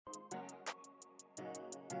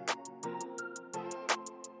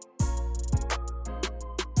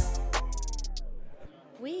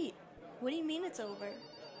it's over.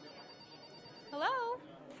 Hello?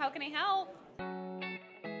 How can I help?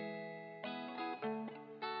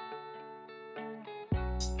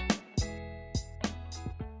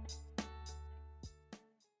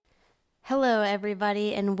 Hello,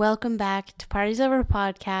 everybody, and welcome back to Parties Over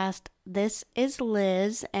Podcast. This is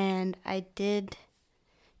Liz, and I did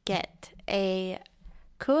get a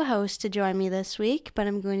co-host to join me this week, but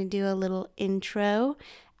I'm going to do a little intro.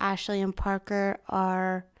 Ashley and Parker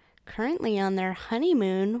are currently on their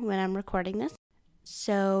honeymoon when I'm recording this.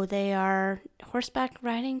 So they are horseback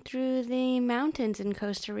riding through the mountains in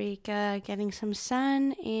Costa Rica, getting some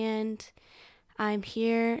sun, and I'm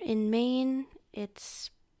here in Maine.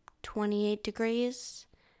 It's 28 degrees,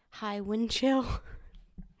 high wind chill.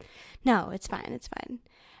 No, it's fine.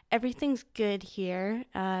 Everything's good here.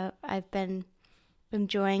 I've been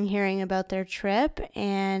enjoying hearing about their trip,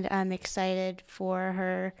 and I'm excited for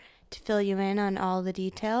her to fill you in on all the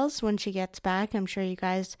details when she gets back. I'm sure you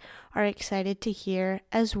guys are excited to hear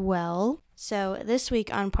as well. So this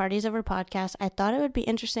week on Parties Over Podcast, I thought it would be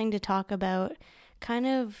interesting to talk about kind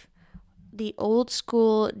of the old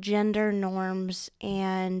school gender norms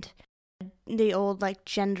and the old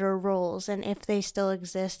gender roles and if they still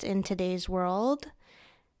exist in today's world,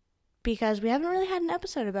 because we haven't really had an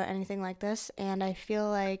episode about anything like this, and I feel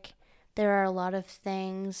like there are a lot of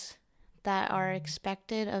things that are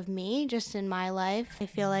expected of me just in my life. I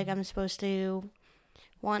feel like I'm supposed to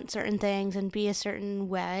want certain things and be a certain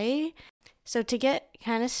way. So to get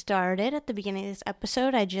kind of started at the beginning of this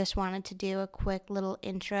episode, I just wanted to do a quick little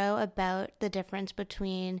intro about the difference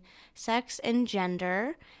between sex and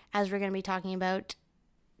gender, as we're going to be talking about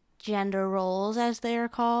gender roles, as they are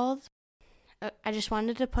called. I just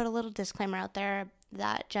wanted to put a little disclaimer out there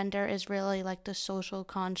that gender is really like the social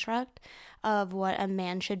construct of what a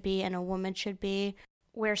man should be and a woman should be,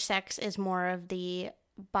 where sex is more of the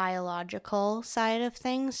biological side of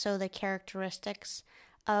things, so the characteristics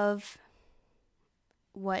of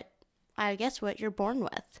what you're born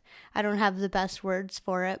with. I don't have the best words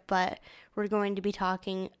for it, but we're going to be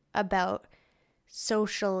talking about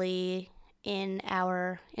socially in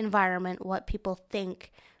our environment what people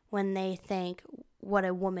think when they think what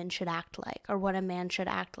a woman should act like or what a man should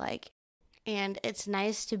act like. And it's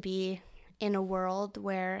nice to be in a world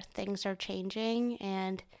where things are changing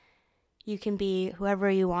and you can be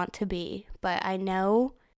whoever you want to be. But I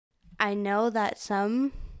know that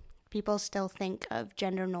some people still think of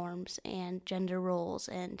gender norms and gender roles,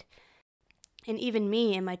 and even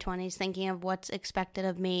me in my 20s thinking of what's expected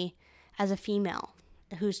of me as a female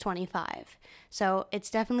who's 25. So it's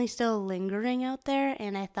definitely still lingering out there,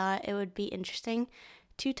 and I thought it would be interesting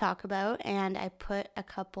to talk about, and I put a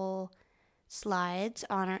couple slides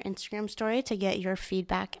on our Instagram story to get your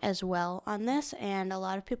feedback as well on this, and a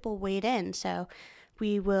lot of people weighed in, so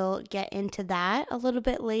we will get into that a little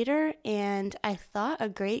bit later. And I thought a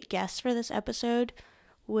great guest for this episode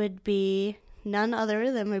would be none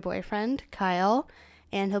other than my boyfriend, Kyle,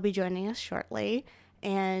 and he'll be joining us shortly.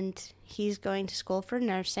 And he's going to school for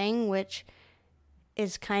nursing, which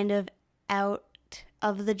is kind of out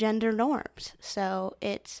of the gender norms. So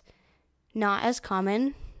it's not as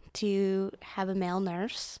common to have a male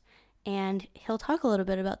nurse, and he'll talk a little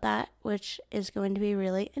bit about that, which is going to be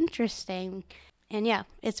really interesting. And yeah,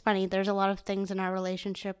 it's funny. There's a lot of things in our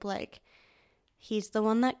relationship, like he's the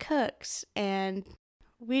one that cooks, and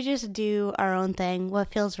we just do our own thing,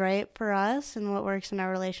 what feels right for us and what works in our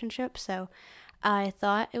relationship. So I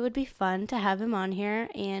thought it would be fun to have him on here,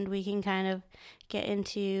 and we can kind of get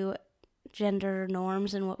into gender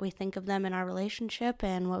norms and what we think of them in our relationship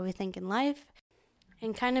and what we think in life,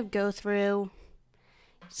 and kind of go through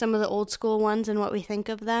some of the old school ones and what we think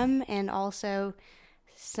of them, and also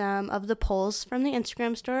some of the polls from the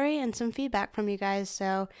Instagram story and some feedback from you guys.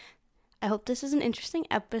 So I hope this is an interesting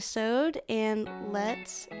episode, and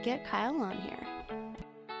let's get Kyle on here.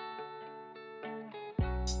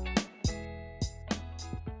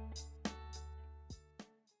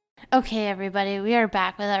 Okay, everybody, we are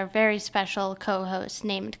back with our very special co-host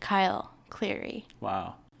named Kyle Cleary.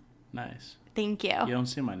 Wow. Nice. Thank you. You don't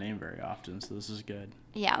say my name very often, so this is good.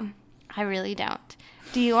 Yeah, I really don't.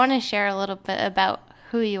 Do you want to share a little bit about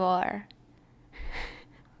who you are?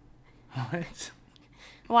 What?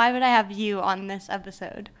 Why would I have you on this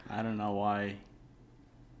episode? I don't know why.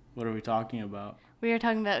 What are we talking about? We are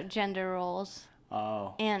talking about gender roles.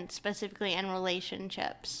 Oh. And specifically in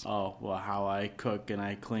relationships. Oh, well, how I cook and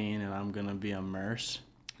I clean, and I'm going to be a nurse.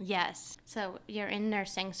 Yes. So you're in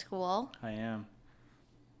nursing school. I am.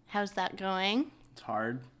 How's that going? It's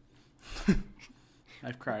hard.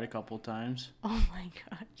 I've cried a couple times. Oh my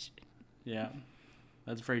gosh. Yeah.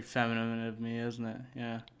 That's very feminine of me, isn't it?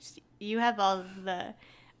 Yeah. you have all of the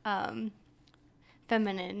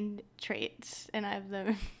feminine traits, and I have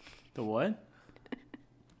the... The what?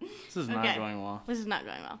 This is not going well. This is not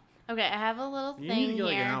going well. Okay, I have a little thing here. You need to get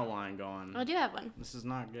like an outline going. I do have one. This is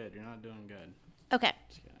not good. You're not doing good. Okay.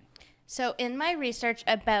 Just kidding. So in my research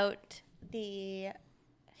about the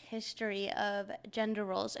history of gender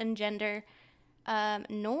roles and gender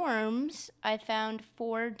norms, I found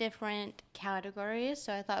 4 different categories.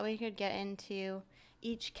 So I thought we could get into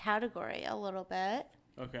each category a little bit.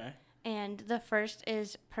 Okay. And the first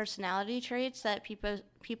is personality traits that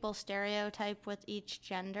people stereotype with each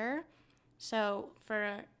gender. So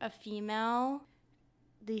for a female,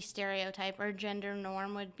 the stereotype or gender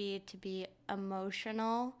norm would be to be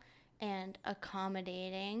emotional and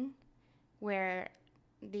accommodating, where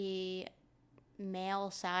the male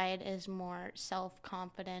side is more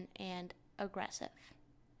self-confident and aggressive.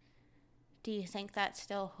 Do you think that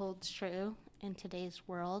still holds true in today's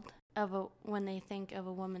world? When they think of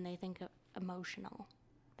a woman, they think of emotional.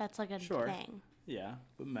 That's like a thing. Yeah,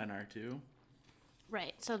 but men are too.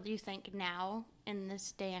 Right. So do you think now, in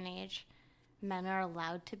this day and age, men are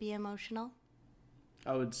allowed to be emotional?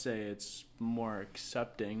 I would say it's more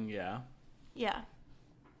accepting, yeah. Yeah.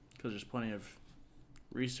 Because there's plenty of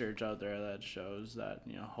research out there that shows that,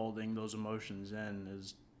 holding those emotions in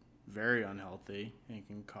is very unhealthy and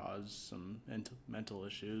can cause some mental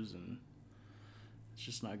issues, and it's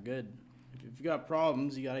just not good. If you got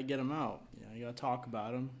problems, you got to get them out. You got to talk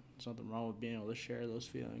about them. There's nothing wrong with being able to share those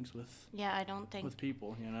feelings with I don't think with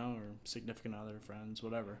people, or significant other, friends,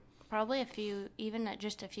 whatever. Probably even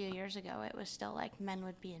just a few years ago, it was still like men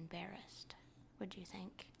would be embarrassed. Would you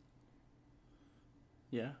think?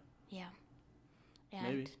 Yeah. Yeah.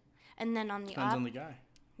 Maybe. And then on the depends on the guy.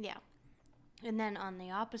 Yeah. And then on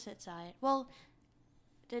the opposite side, well,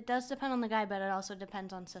 it does depend on the guy, but it also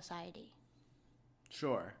depends on society.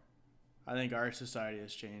 Sure. I think our society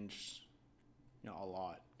has changed, a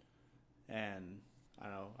lot. And I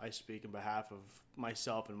know I speak on behalf of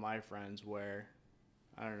myself and my friends where,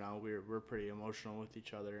 I don't know, we're pretty emotional with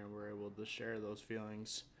each other, and we're able to share those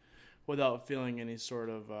feelings without feeling any sort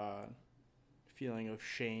of feeling of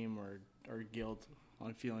shame or guilt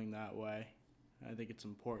on feeling that way. I think it's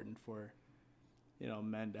important for,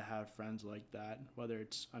 men to have friends like that, whether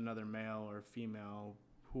it's another male or female,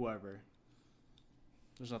 whoever.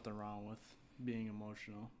 There's nothing wrong with being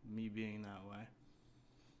emotional, me being that way.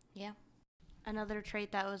 Yeah. Another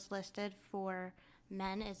trait that was listed for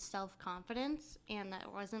men is self-confidence, and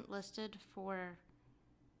that wasn't listed for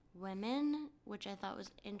women, which I thought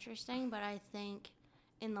was interesting, but I think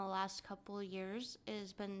in the last couple of years it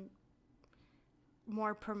has been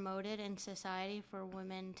more promoted in society for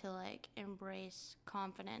women to embrace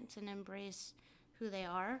confidence and embrace who they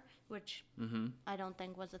are, which I don't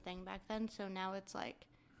think was a thing back then. So now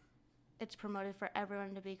it's promoted for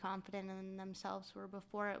everyone to be confident in themselves, where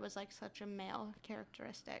before it was such a male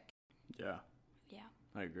characteristic. Yeah. Yeah.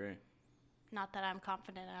 I agree. Not that I'm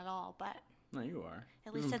confident at all, but no, you are.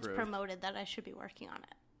 At least it's promoted that I should be working on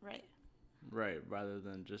it, right? Right, rather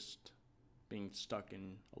than just being stuck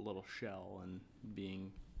in a little shell and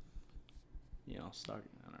being, stuck.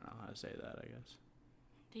 I don't know how to say that, I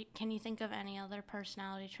guess. Can you think of any other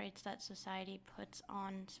personality traits that society puts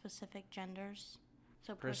on specific genders?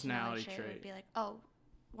 So personality trait would be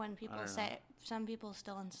when people say, some people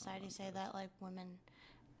still in society say that women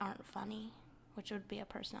aren't funny, which would be a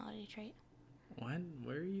personality trait.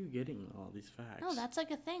 Where are you getting all these facts? No, that's a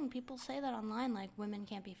thing. People say that online, women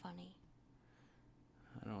can't be funny.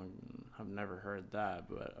 I've never heard that,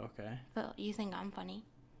 but okay. But you think I'm funny?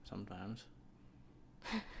 Sometimes.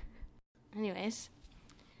 Anyways,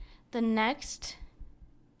 the next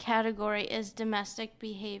category is domestic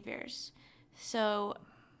behaviors. So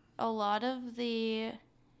a lot of the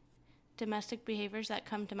domestic behaviors that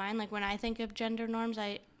come to mind, when I think of gender norms,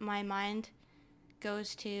 my mind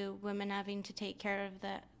goes to women having to take care of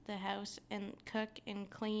the house and cook and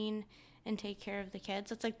clean and take care of the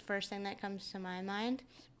kids. That's the first thing that comes to my mind.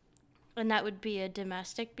 And that would be a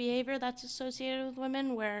domestic behavior that's associated with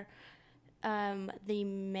women, where the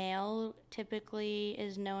male typically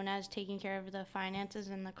is known as taking care of the finances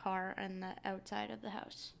in the car and the outside of the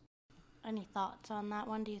house. Any thoughts on that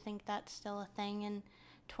one? Do you think that's still a thing in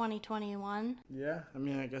 2021? Yeah,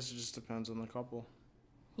 I guess it just depends on the couple.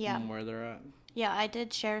 Yeah. And where they're at. Yeah, I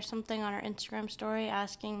did share something on our Instagram story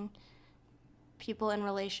asking people in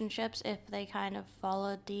relationships if they kind of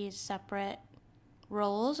followed these separate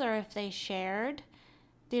roles or if they shared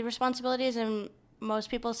the responsibilities, and most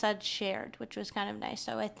people said shared, which was kind of nice.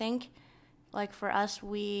 So I think, for us,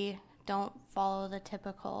 we don't follow the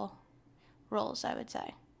typical roles, I would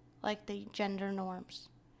say, the gender norms.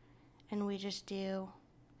 and we just do,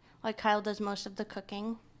 like, Kyle does most of the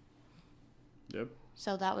cooking. Yep.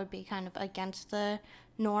 So that would be kind of against the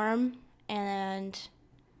norm. And,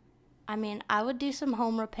 I mean, I would do some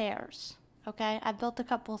home repairs, okay? I built a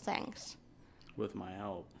couple things. With my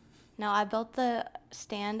help. No, I built the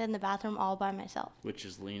stand in the bathroom all by myself. Which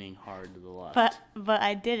is leaning hard to the left. But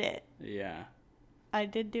I did it. Yeah. I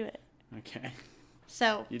did do it. Okay.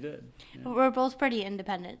 So. You did. Yeah. We're both pretty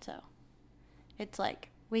independent, so. It's like,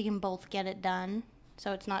 we can both get it done.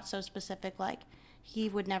 So it's not so specific, like, he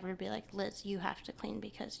would never be like, Liz, you have to clean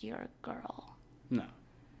because you're a girl. No.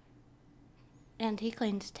 And he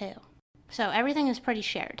cleans too. So everything is pretty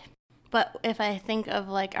shared. But if I think of,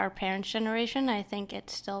 like, our parents' generation, I think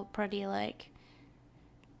it's still pretty, like,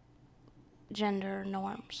 gender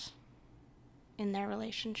norms in their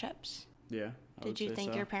relationships. Yeah. Did you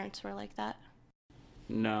think your parents were like that?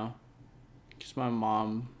 No. Because my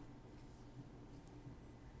mom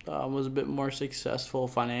was a bit more successful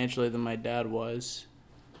financially than my dad was.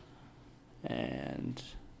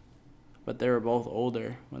 But they were both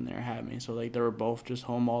older when they were having me. So, like, they were both just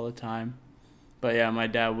home all the time. But, yeah, my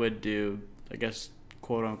dad would do, I guess,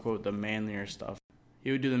 quote-unquote, the manlier stuff.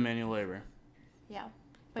 He would do the manual labor. Yeah.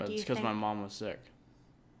 But it's because my mom was sick.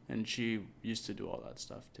 And she used to do all that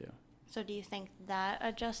stuff, too. So do you think that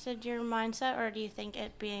adjusted your mindset, or do you think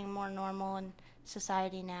it being more normal in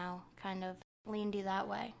society now kind of leaned you that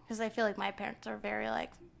way? Because I feel like my parents are very,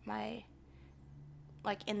 like,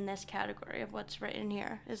 in this category of what's written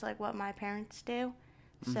here is, like, what my parents do.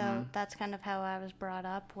 Mm-hmm. So that's kind of how I was brought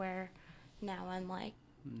up, where now I'm like,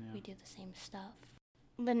 we do the same stuff.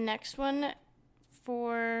 The next one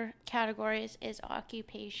for categories is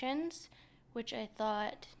occupations, which I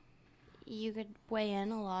thought you could weigh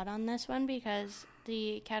in a lot on this one, because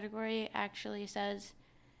the category actually says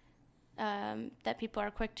that people are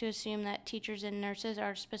quick to assume that teachers and nurses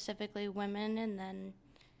are specifically women, and then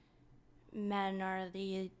men are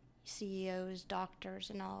the CEOs, doctors,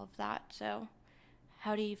 and all of that. So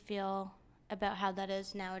how do you feel about how that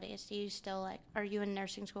is nowadays? Do you still, like, are you in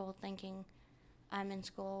nursing school thinking I'm in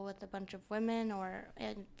school with a bunch of women, or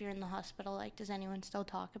if you're in the hospital, like, does anyone still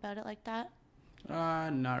talk about it like that?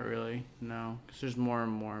 Not really, no. Because there's more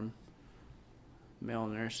and more male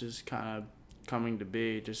nurses kind of coming to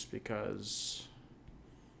be just because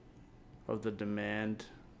of the demand.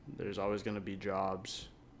 There's always going to be jobs.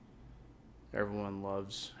 Everyone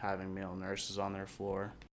loves having male nurses on their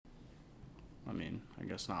floor. I mean, I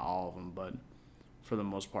guess not all of them, but for the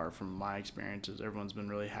most part, from my experiences, everyone's been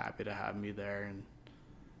really happy to have me there, and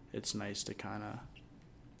it's nice to kind of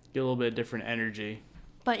get a little bit of different energy.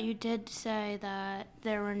 But you did say that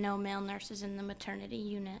there were no male nurses in the maternity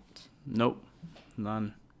unit. Nope,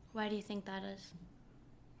 none. Why do you think that is?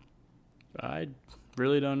 I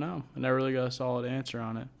really don't know. I never really got a solid answer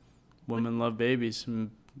on it. Women love babies.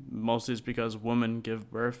 Mostly it's because women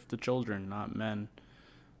give birth to children, not men.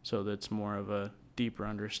 So that's more of a deeper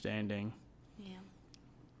understanding. Yeah.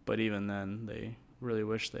 But even then, they really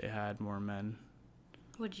wish they had more men.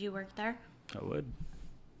 Would you work there? I would.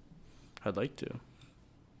 I'd like to.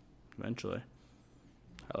 Eventually.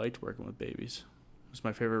 I liked working with babies. It's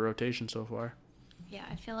my favorite rotation so far. Yeah,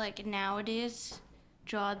 I feel like nowadays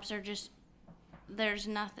jobs are just, there's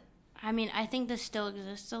nothing. I mean, I think this still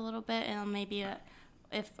exists a little bit, and maybe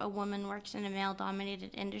if a woman works in a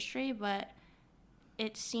male-dominated industry, but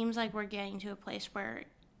it seems like we're getting to a place where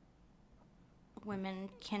women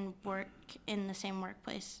can work in the same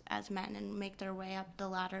workplace as men and make their way up the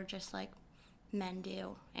ladder just like men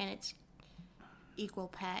do, and it's equal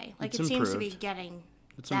pay. Like, it seems to be getting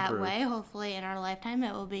that way. Hopefully in our lifetime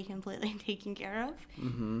it will be completely taken care of.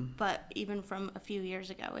 Mm-hmm. But even from a few years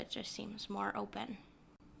ago, it just seems more open.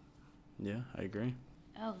 Yeah, I agree.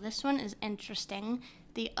 Oh, this one is interesting.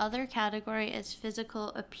 The other category is physical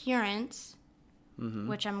appearance,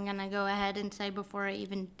 which I'm going to go ahead and say before I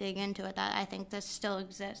even dig into it that I think this still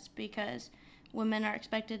exists, because women are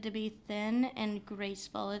expected to be thin and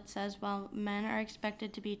graceful, it says, while men are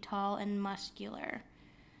expected to be tall and muscular.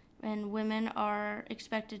 And women are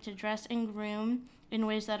expected to dress and groom in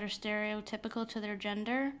ways that are stereotypical to their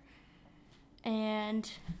gender.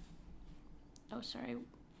 And,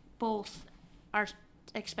 both are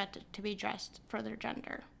expected to be dressed for their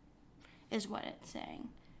gender, is what it's saying.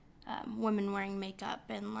 Women wearing makeup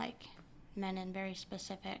and, like, men in very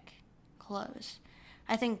specific clothes.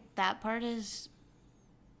 I think that part is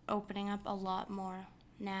opening up a lot more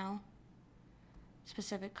now.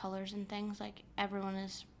 Specific colors and things. Like, everyone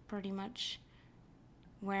is pretty much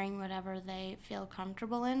wearing whatever they feel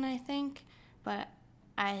comfortable in, I think. But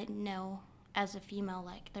I know, as a female,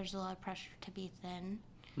 like, there's a lot of pressure to be thin.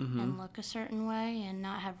 and look a certain way and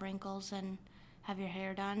not have wrinkles and have your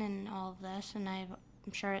hair done and all of this. And I'm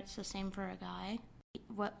sure it's the same for a guy.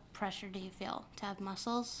 What pressure do you feel to have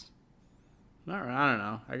muscles? I don't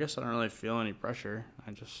know. I guess I don't really feel any pressure.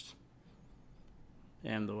 I just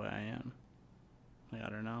am the way I am. Like, I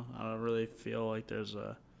don't know. I don't really feel like there's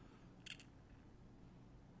a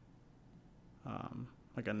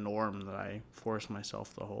like a norm that I force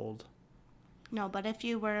myself to hold. No, but if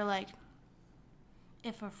you were like,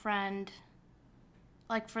 if a friend,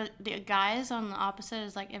 like for the guys on the opposite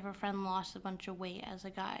is like if a friend lost a bunch of weight as a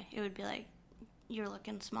guy, it would be like, you're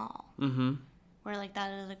looking small. Mm-hmm. Where like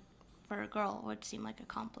that is for a girl, it would seem like a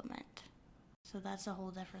compliment. So that's a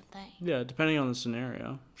whole different thing. Yeah, depending on the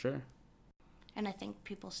scenario, sure. And I think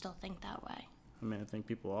people still think that way. I mean, I think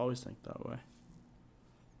people always think that way.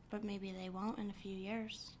 But maybe they won't in a few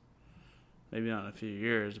years. Maybe not in a few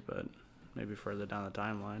years, but maybe further down the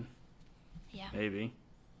timeline. Yeah. Maybe.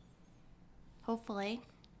 Hopefully.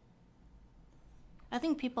 I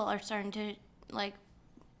think people are starting to, like,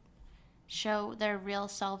 show their real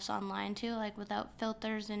selves online, too, like, without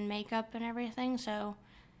filters and makeup and everything. So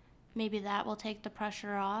maybe that will take the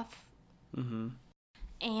pressure off. Mm-hmm.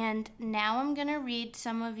 And now I'm going to read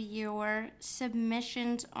some of your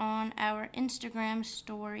submissions on our Instagram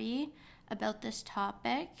story about this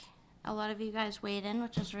topic. A lot of you guys weighed in,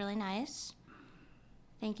 which is really nice.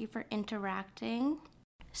 Thank you for interacting.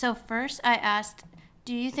 So first I asked,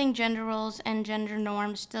 do you think gender roles and gender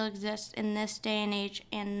norms still exist in this day and age?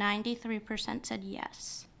 And 93% said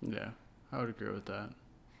yes. Yeah, I would agree with that.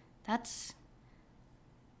 That's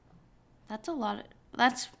a lot.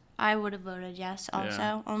 I would have voted yes also.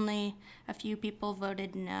 Yeah. Only a few people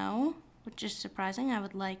voted no, which is surprising. I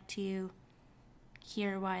would like to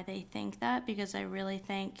hear why they think that, because I really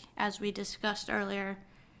think, as we discussed earlier,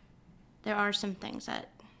 there are some things that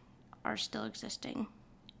are still existing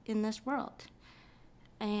in this world.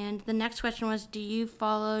 And the next question was, do you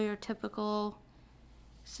follow your typical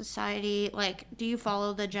society, like, do you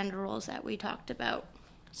follow the gender roles that we talked about?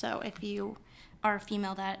 So if you are a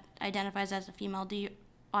female that identifies as a female, do you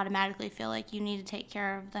automatically feel like you need to take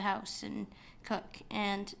care of the house and cook?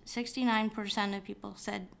 And 69% of people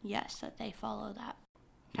said yes, that they follow that.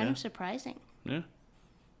 Kind of surprising. Yeah.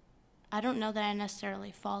 I don't know that I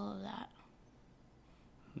necessarily follow that.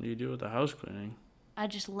 What do you do with the house cleaning? I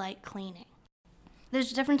just like cleaning.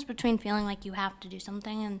 There's a difference between feeling like you have to do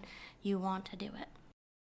something and you want to do it.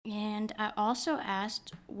 And I also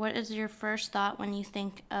asked, what is your first thought when you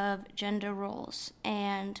think of gender roles?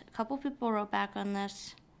 And a couple people wrote back on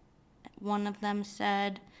this. One of them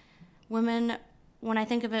said, when I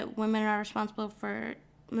think of it, women are responsible for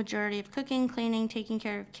majority of cooking, cleaning, taking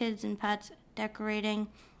care of kids and pets, decorating,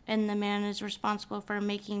 and the man is responsible for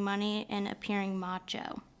making money and appearing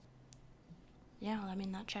macho. Yeah, I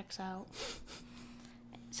mean, that checks out.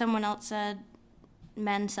 Someone else said,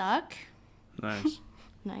 men suck. Nice.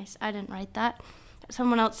 Nice. I didn't write that.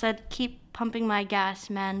 Someone else said, keep pumping my gas,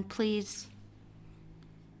 men, please.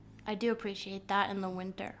 I do appreciate that in the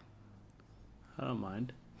winter. I don't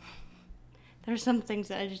mind. There's some things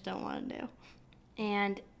that I just don't want to do.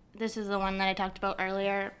 And this is the one that I talked about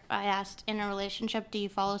earlier. I asked, in a relationship, do you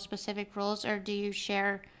follow specific rules or do you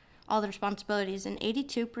share all the responsibilities? And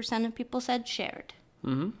 82% of people said shared.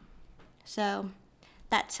 Mm-hmm. So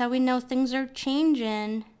that's how we know things are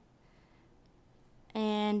changing.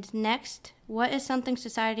 And next, what is something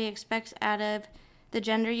society expects out of the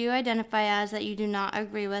gender you identify as that you do not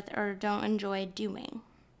agree with or don't enjoy doing?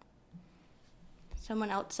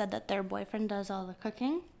 Someone else said that their boyfriend does all the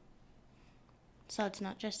cooking. So it's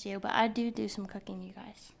not just you, but I do some cooking, you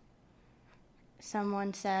guys.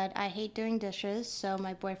 Someone said, I hate doing dishes, so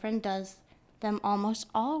my boyfriend does them almost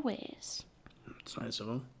always. It's nice of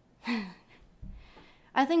him.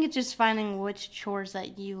 I think it's just finding which chores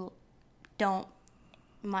that you don't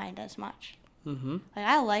mind as much. Mm-hmm. Like,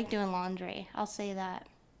 I like doing laundry. I'll say that.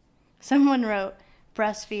 Someone wrote,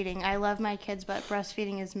 breastfeeding. I love my kids, but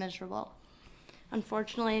breastfeeding is miserable.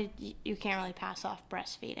 Unfortunately, you can't really pass off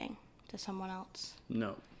breastfeeding to someone else.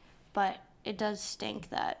 No. But it does stink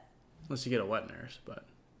that... Unless you get a wet nurse, but...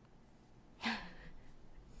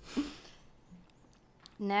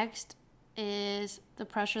 Next is the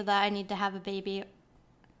pressure that I need to have a baby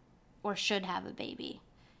or should have a baby.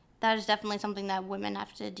 That is definitely something that women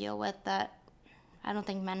have to deal with that I don't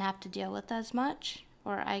think men have to deal with as much,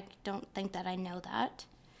 or I don't think that I know that.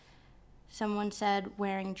 Someone said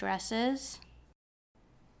wearing dresses.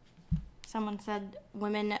 Someone said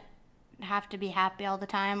women have to be happy all the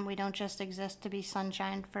time. We don't just exist to be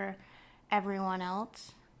sunshine for everyone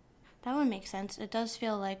else. That would make sense. It does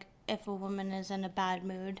feel like if a woman is in a bad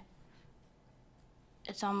mood,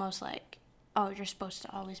 it's almost like, oh, you're supposed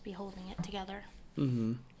to always be holding it together.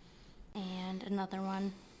 Mm-hmm. And another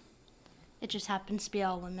one, it just happens to be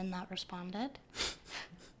all women that responded.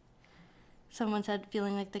 Someone said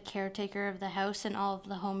feeling like the caretaker of the house and all of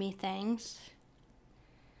the homey things.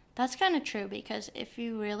 That's kind of true, because if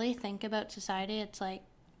you really think about society, it's like,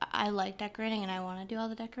 I like decorating and I want to do all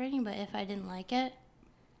the decorating, but if I didn't like it,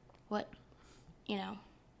 what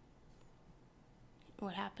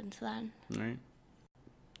happens then? Right.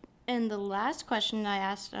 And the last question I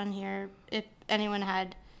asked on here, if anyone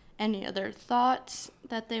had any other thoughts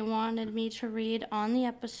that they wanted me to read on the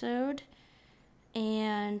episode.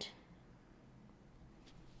 And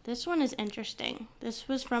this one is interesting. This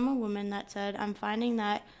was from a woman that said, I'm finding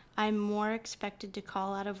that I'm more expected to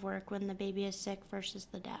call out of work when the baby is sick versus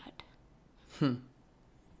the dad.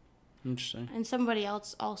 Interesting. And somebody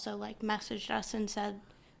else also messaged us and said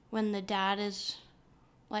when the dad is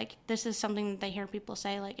this is something that they hear people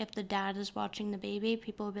say, if the dad is watching the baby,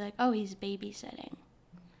 people will be like, oh, he's babysitting.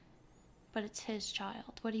 But it's his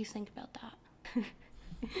child. What do you think about that?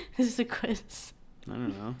 This is a quiz. I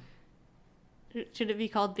don't know. Should it be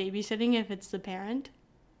called babysitting if it's the parent?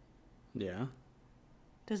 Yeah.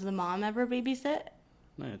 Does the mom ever babysit?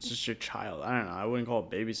 No, it's just your child. I don't know. I wouldn't call it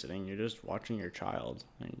babysitting. You're just watching your child.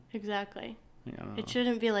 Exactly. I don't know. It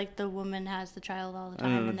shouldn't be like the woman has the child all the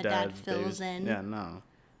time and the dad fills in. Yeah, no.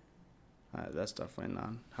 That's definitely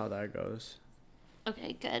not how that goes.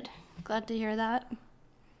 Okay, good. Glad to hear that.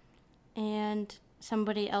 And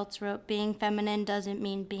somebody else wrote, being feminine doesn't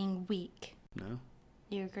mean being weak. No.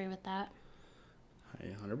 You agree with that? I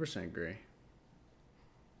 100% agree.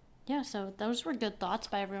 Yeah, so those were good thoughts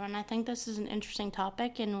by everyone. I think this is an interesting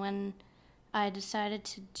topic, and when I decided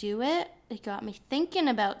to do it, it got me thinking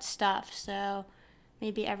about stuff. So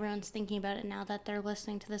maybe everyone's thinking about it now that they're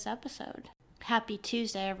listening to this episode. Happy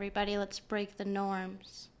Tuesday, everybody. Let's break the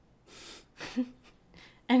norms.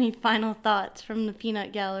 Any final thoughts from the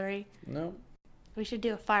peanut gallery? No. We should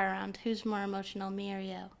do a fire round. Who's more emotional, me or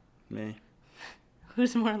you? Me.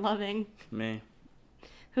 Who's more loving? Me.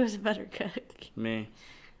 Who's a better cook? Me.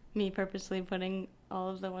 Me purposely putting all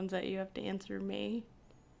of the ones that you have to answer me.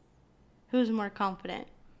 Who's more confident?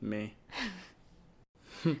 Me.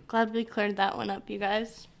 Glad we cleared that one up, you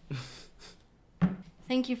guys.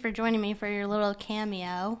 Thank you for joining me for your little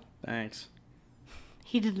cameo. Thanks.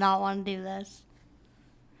 He did not want to do this.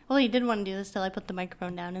 Well, he did want to do this till I put the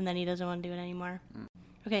microphone down, and then he doesn't want to do it anymore.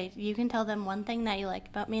 Okay, you can tell them one thing that you like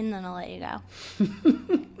about me, and then I'll let you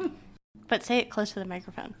go. But say it close to the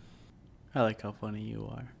microphone. I like how funny you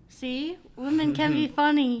are. See? Women can be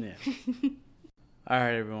funny. Yeah. All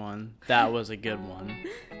right, everyone. That was a good one.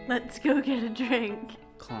 Let's go get a drink.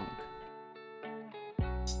 Clunk.